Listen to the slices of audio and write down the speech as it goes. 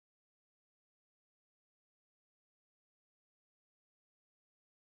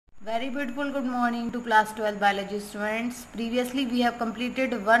Very beautiful good morning to class 12 biology students. Previously we have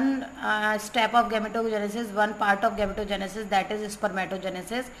completed one step of gametogenesis, one part of gametogenesis, that is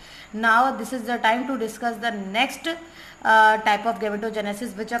spermatogenesis. Now this is the time to discuss the next type of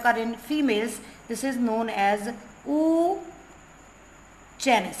gametogenesis which occur in females. This is known as oogenesis,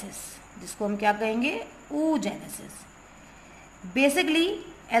 जिसको हम क्या कहेंगे, oogenesis. Basically,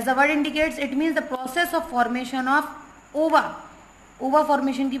 as the word indicates, it means the process of formation of ova. ओवा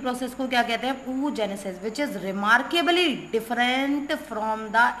formation की process को क्या कहते हैं, oogenesis, which is remarkably different from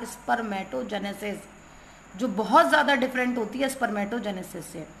the spermatogenesis, जो बहुत ज़्यादा डिफरेंट होती है स्पर्मेटोजेनेसिस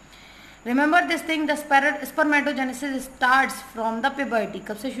से. Remember this thing, the spermatogenesis starts from the puberty.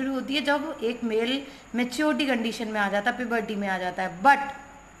 कब से शुरू होती है, जब एक मेल मेच्योरिटी कंडीशन में आ जाता है, प्यूबर्टी में आ जाता है. But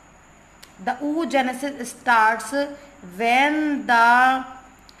the oogenesis starts when the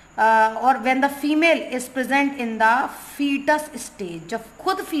और when the female is present in the foetus stage. जब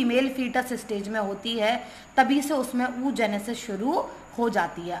खुद फीमेल फीटस स्टेज में होती है तभी से उसमें oogenesis शुरू हो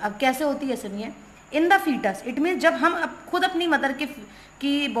जाती है. अब कैसे होती है सुनिए. In the foetus it means जब हम खुद अपनी मदर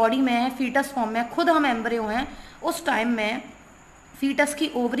की बॉडी में है, फीटस फॉर्म में, खुद हम एम्ब्रियो हैं, उस टाइम में फीटस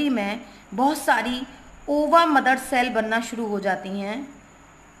की ओवरी में बहुत सारी ओवा मदर सेल बनना शुरू हो जाती हैं,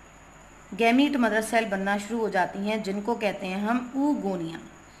 गैमीट मदर सेल बनना शुरू हो जाती हैं, जिनको कहते हैं हम oogonia.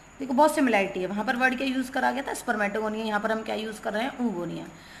 देखो बहुत सिमिलैरिटी है. वहाँ पर वर्ड क्या यूज़ करा गया था, स्पर्मेटोगोनिया. यहाँ पर हम क्या यूज़ कर रहे हैं, oogonia.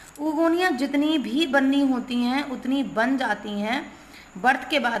 oogonia जितनी भी बननी होती हैं उतनी बन जाती हैं. बर्थ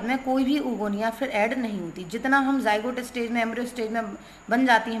के बाद में कोई भी oogonia फिर ऐड नहीं होती. जितना हम जाइगोट स्टेज में, एम्ब्रियो स्टेज में बन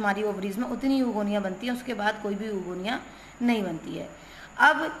जाती है हमारी ओवरीज में, उतनी oogonia बनती है. उसके बाद कोई भी oogonia नहीं बनती है.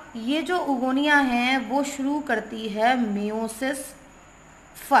 अब ये जो oogonia हैं वो शुरू करती है मियोसिस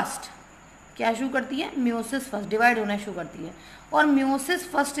फर्स्ट. क्या शुरू करती है, मियोसिस फर्स्ट, डिवाइड होना शुरू करती है. और मियोसिस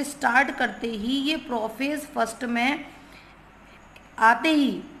फर्स्ट स्टार्ट करते ही ये प्रोफेज फर्स्ट में आते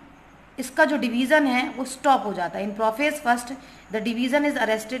ही इसका जो डिवीज़न है वो स्टॉप हो जाता है. इन prophase first the division is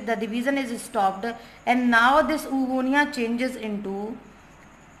arrested, the division is stopped, and now this oogonia changes into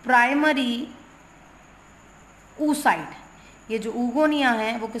primary oocyte. ये जो oogonia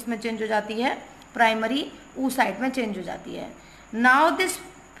है वो किस में चेंज हो जाती है, प्राइमरी oocyte में चेंज हो जाती है. Now this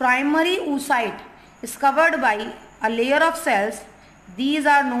primary oocyte is covered by a layer of cells. These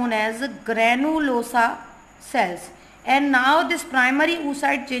are known as granulosa cells. And now this primary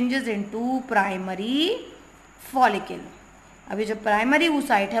oocyte changes into primary follicle. अभी जो प्राइमरी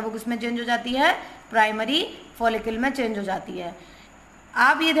oocyte है वो किसमें change हो जाती है, प्राइमरी फॉलिकल में change हो जाती है.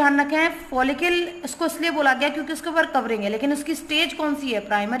 आप ये ध्यान रखें, फॉलिकल इसको इसलिए बोला गया क्योंकि उसके ऊपर कवरिंग है, लेकिन उसकी स्टेज कौन सी है,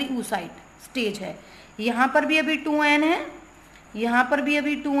 प्राइमरी oocyte स्टेज है. यहाँ पर भी अभी 2n है, यहाँ पर भी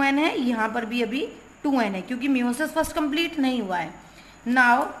अभी 2n है, यहाँ पर भी अभी 2n है, क्योंकि मियोसिस फर्स्ट कंप्लीट नहीं हुआ है.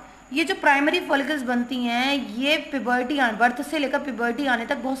 नाउ ये जो प्राइमरी फॉलिकल्स बनती हैं ये प्यूबर्टी बर्थ से लेकर प्यूबर्टी आने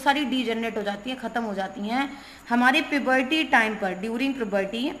तक बहुत सारी डीजेनरेट हो जाती हैं, ख़त्म हो जाती हैं. हमारी प्यूबर्टी टाइम पर, ड्यूरिंग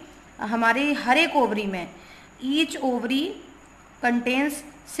प्यूबर्टी, हमारी हर एक ओवरी में, each ovary contains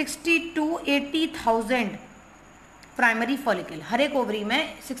 60 to 80,000 primary follicle. हर एक ओवरी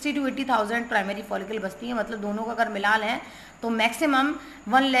में 60 to 80,000 प्राइमरी फॉलिकल बसती हैं. मतलब दोनों का अगर मिलाल है तो मैक्सिमम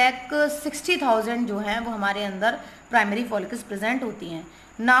 1,60,000 जो हैं वो हमारे अंदर प्राइमरी फॉलिकल्स प्रेजेंट होती हैं.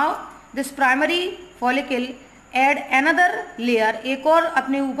 Now this primary follicle add another layer, एक और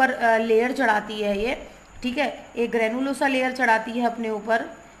अपने ऊपर लेयर चढ़ाती है ये, ठीक है. एक ग्रेनुलोसा लेयर चढ़ाती है अपने ऊपर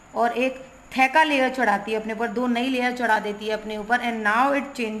और एक थैका लेयर चढ़ाती है अपने ऊपर. दो नई लेयर चढ़ा देती है अपने ऊपर. And now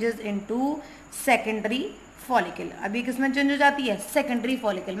it changes into secondary follicle. अभी किस में चेंज हो जाती है, सेकेंडरी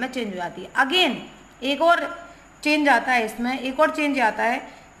फॉलिकल में चेंज हो जाती है. अगेन एक और चेंज आता है इसमें, एक और चेंज आता है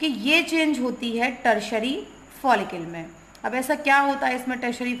कि ये चेंज होती है टर्शरी फॉलिकल में. अब ऐसा क्या होता है इसमें,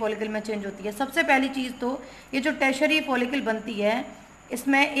 टर्शरी फॉलिकल में चेंज होती है. सबसे पहली चीज़ तो ये जो टर्शरी फॉलिकल बनती है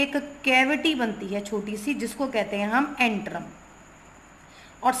इसमें एक कैविटी बनती है छोटी सी, जिसको कहते हैं हम एंट्रम.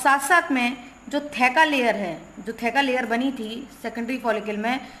 और साथ साथ में जो थैका लेयर है, जो थैका लेयर बनी थी सेकेंडरी फॉलिकल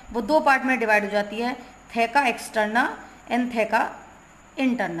में, वो दो पार्ट में डिवाइड हो जाती है, थैका externa and थैका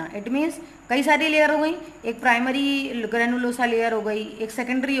interna. It means कई सारी लेयर हो गई, एक प्राइमरी ग्रेनुलोसा लेयर हो गई, एक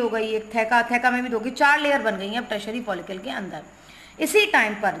सेकेंडरी हो गई, एक थैका में भी दो गई, 4 लेयर बन गई हैं अब टर्शरी फॉलिकल के अंदर. इसी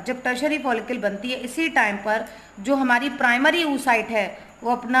टाइम पर जब टर्शरी फॉलिकल बनती है, इसी टाइम पर जो हमारी प्राइमरी oocyte है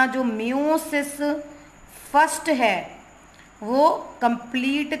वो अपना जो मियोसिस फर्स्ट है वो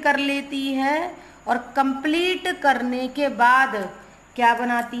कंप्लीट कर लेती है. और कंप्लीट करने के बाद क्या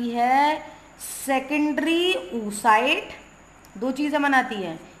बनाती है, सेकेंडरी oocyte. दो चीज़ें बनाती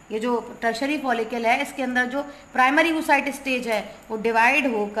हैं. ये जो टर्शरी फॉलिकल है इसके अंदर जो प्राइमरी oocyte स्टेज है वो डिवाइड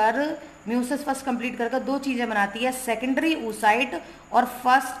होकर मियोसिस फर्स्ट कंप्लीट करके दो चीज़ें बनाती है, सेकेंडरी oocyte और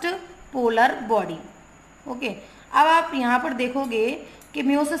फर्स्ट पोलर बॉडी. ओके. अब आप यहाँ पर देखोगे कि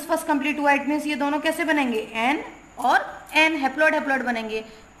मियोसिस फर्स्ट कंप्लीट हुआ, इट मीन्स ये दोनों कैसे बनेंगे, एन और एन, हैप्लॉइड हैप्लॉइड बनेंगे।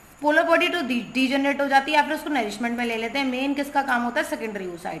 पोलर बॉडी तो डीजनरेट हो जाती है, या फिर उसको नरिशमेंट में ले लेते हैं। मेन किसका काम होता है, सेकेंडरी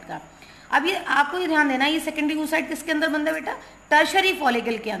oocyte का। अब ये आपको ये ध्यान देना, ये सेकेंडरी oocyte किसके अंदर बंद है बेटा, टर्शरी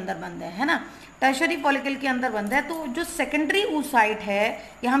फॉलिकल के अंदर बंद है ना, टर्शरी फॉलिकल के अंदर बंद है। तो जो सेकेंडरी oocyte है,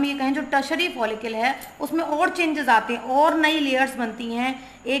 या हम ये कहें जो टर्शरी फॉलिकल है, उसमें और चेंजेस आते हैं, और नई लेयर्स बनती हैं।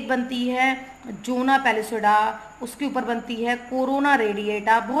 एक बनती है जोना पैलिसिडा, उसके ऊपर बनती है कोरोना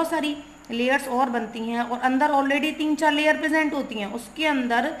रेडिएटा, बहुत सारी लेयर्स और बनती हैं, और अंदर ऑलरेडी 3-4 लेयर प्रेजेंट होती हैं। उसके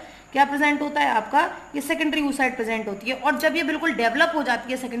अंदर क्या प्रेजेंट होता है आपका, ये सेकेंडरी oocyte प्रेजेंट होती है। और जब ये बिल्कुल डेवलप हो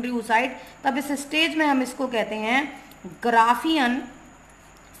जाती है सेकेंडरी oocyte, तब इस स्टेज में हम इसको कहते हैं ग्राफियन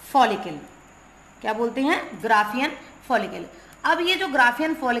फॉलिकल। क्या बोलते हैं, ग्राफियन फॉलिकल। अब ये जो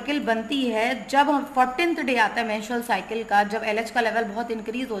ग्राफियन फॉलिकल बनती है, जब हम 14th डे आता है मेंस्ट्रुअल साइकिल का, जब LH का लेवल बहुत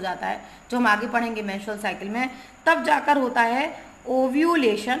इंक्रीज हो जाता है, जो हम आगे पढ़ेंगे मेंस्ट्रुअल साइकिल में, तब जाकर होता है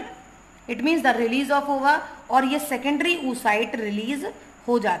ovulation, it means the release of ओवा, और ये सेकेंडरी oocyte रिलीज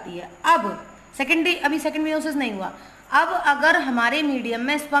हो जाती है। अब सेकेंडरी, अभी सेकेंड मियोसिस नहीं हुआ। अब अगर हमारे मीडियम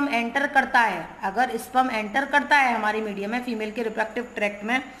में स्पर्म एंटर करता है, अगर स्पर्म एंटर करता है हमारे मीडियम में, फीमेल के रिप्रोडक्टिव ट्रैक्ट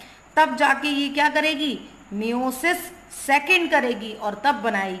में, तब जाके ये क्या करेगी, मियोसिस सेकेंड करेगी, और तब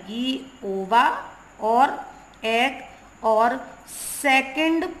बनाएगी ओवा और एग और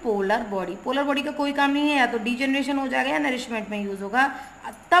second polar body. Polar body का कोई काम नहीं है, या तो डीजनरेशन हो जाएगा या नरिशमेंट में यूज होगा,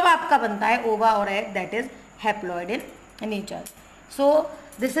 तब आपका बनता है ओवा और egg, that is haploid in nature. So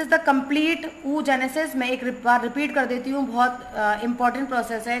this is the complete oogenesis। मैं एक बार रिपीट कर देती हूँ, बहुत इंपॉर्टेंट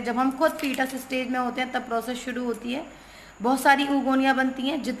प्रोसेस है। जब हम खुद फीटस स्टेज में होते हैं तब प्रोसेस शुरू होती है, बहुत सारी oogonia बनती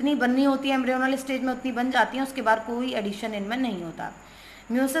हैं, जितनी बननी होती है एम्ब्रियोनल स्टेज में उतनी बन जाती हैं, उसके बाद कोई एडिशन इनमें नहीं होता।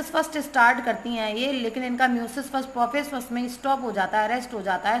 म्यूसिस फर्स्ट स्टार्ट करती हैं ये, लेकिन इनका म्यूसिस फर्स्ट प्रोफेस फर्स्ट में स्टॉप हो जाता है, रेस्ट हो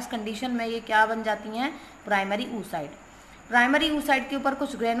जाता है। इस कंडीशन में ये क्या बन जाती हैं, प्राइमरी oocyte। प्राइमरी oocyte के ऊपर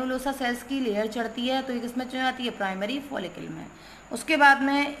कुछ ग्रेनुलोसा सेल्स की लेयर चढ़ती है, तो ये किसमें चढ़ जाती है, प्राइमरी फॉलिकल में। उसके बाद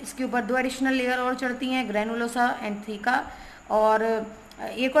में इसके ऊपर 2 एडिशनल लेयर और चढ़ती हैं, ग्रेनुलोसा एंड थीका। और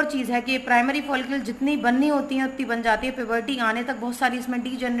एक और चीज़ है कि प्राइमरी फॉलिकल जितनी बननी होती हैं उतनी बन जाती है। प्यूबर्टी आने तक बहुत सारी इसमें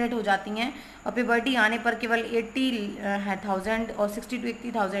डीजनरेट हो जाती हैं, और प्यूबर्टी आने पर केवल 80,000 और 60 to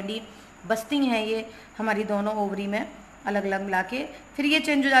 80,000 ही बचती हैं ये हमारी दोनों ओवरी में अलग अलग मिला के। फिर ये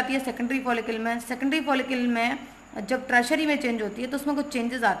चेंज हो जाती है सेकेंडरी फॉलिकल में। सेकेंडरी फॉलिकल में जब टर्शरी में चेंज होती है तो उसमें कुछ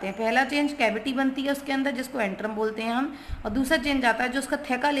चेंजेस आते हैं। पहला चेंज कैविटी बनती है उसके अंदर, जिसको एंट्रम बोलते हैं हम, और दूसरा चेंज आता है जो उसका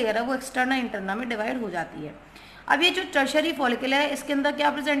थेका लेयर है वो एक्सटर्ना इंटरना में डिवाइड हो जाती है। अब ये जो टर्शरी फॉलिकल है इसके अंदर क्या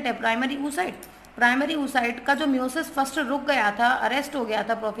प्रेजेंट है, प्राइमरी oocyte। प्राइमरी oocyte का जो म्यूसिस फर्स्ट रुक गया था, अरेस्ट हो गया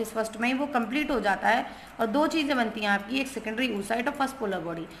था प्रोफेस फर्स्ट में, वो कंप्लीट हो जाता है, और 2 चीज़ें बनती हैं आपकी, एक सेकेंडरी oocyte और फर्स्ट पोलर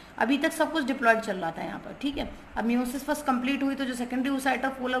बॉडी। अभी तक सब कुछ डिप्लॉयड चल रहा था यहाँ पर, ठीक है। अब म्यूसिस फर्स्ट कंप्लीट हुई तो जो सेकेंडरी oocyte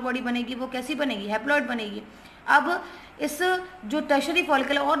और पोलर बॉडी बनेगी वो कैसी बनेगी, हैप्लॉइड बनेगी। अब इस जो टर्शरी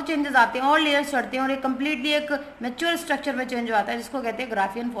फॉलिकल और चेंजेस आते हैं और लेयर्स चढ़ते हैं, और एक कंप्लीटली एक मैच्योर स्ट्रक्चर में चेंज हो आता है, जिसको कहते हैं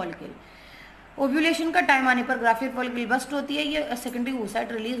ग्राफियन फॉलिकल। ओव्यूलेशन का टाइम आने पर ग्राफियन फॉलिकल बस्ट होती है, ये सेकेंडरी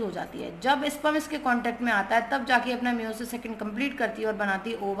oocyte रिलीज हो जाती है। जब स्पर्म इसके कांटेक्ट में आता है तब जाके अपना मियोसिस सेकंड कंप्लीट करती है और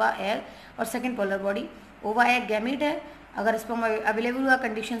बनाती है ओवा एग और सेकंड पोलर बॉडी। ओवा एग गैमेट है, अगर स्पर्म अवेलेबल हुआ,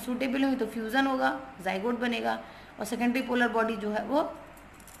 कंडीशन सूटेबल हुई तो फ्यूजन होगा, जाइगोट बनेगा, और सेकेंडरी पोलर बॉडी जो है वो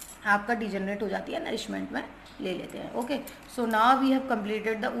आपका डिजनरेट हो जाती है, नरिशमेंट में ले लेते हैं। Okay, so now we have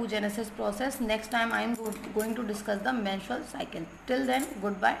completed the oogenesis process. Next time I am going to discuss the menstrual cycle. Till then,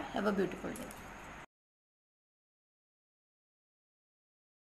 goodbye, have a beautiful day.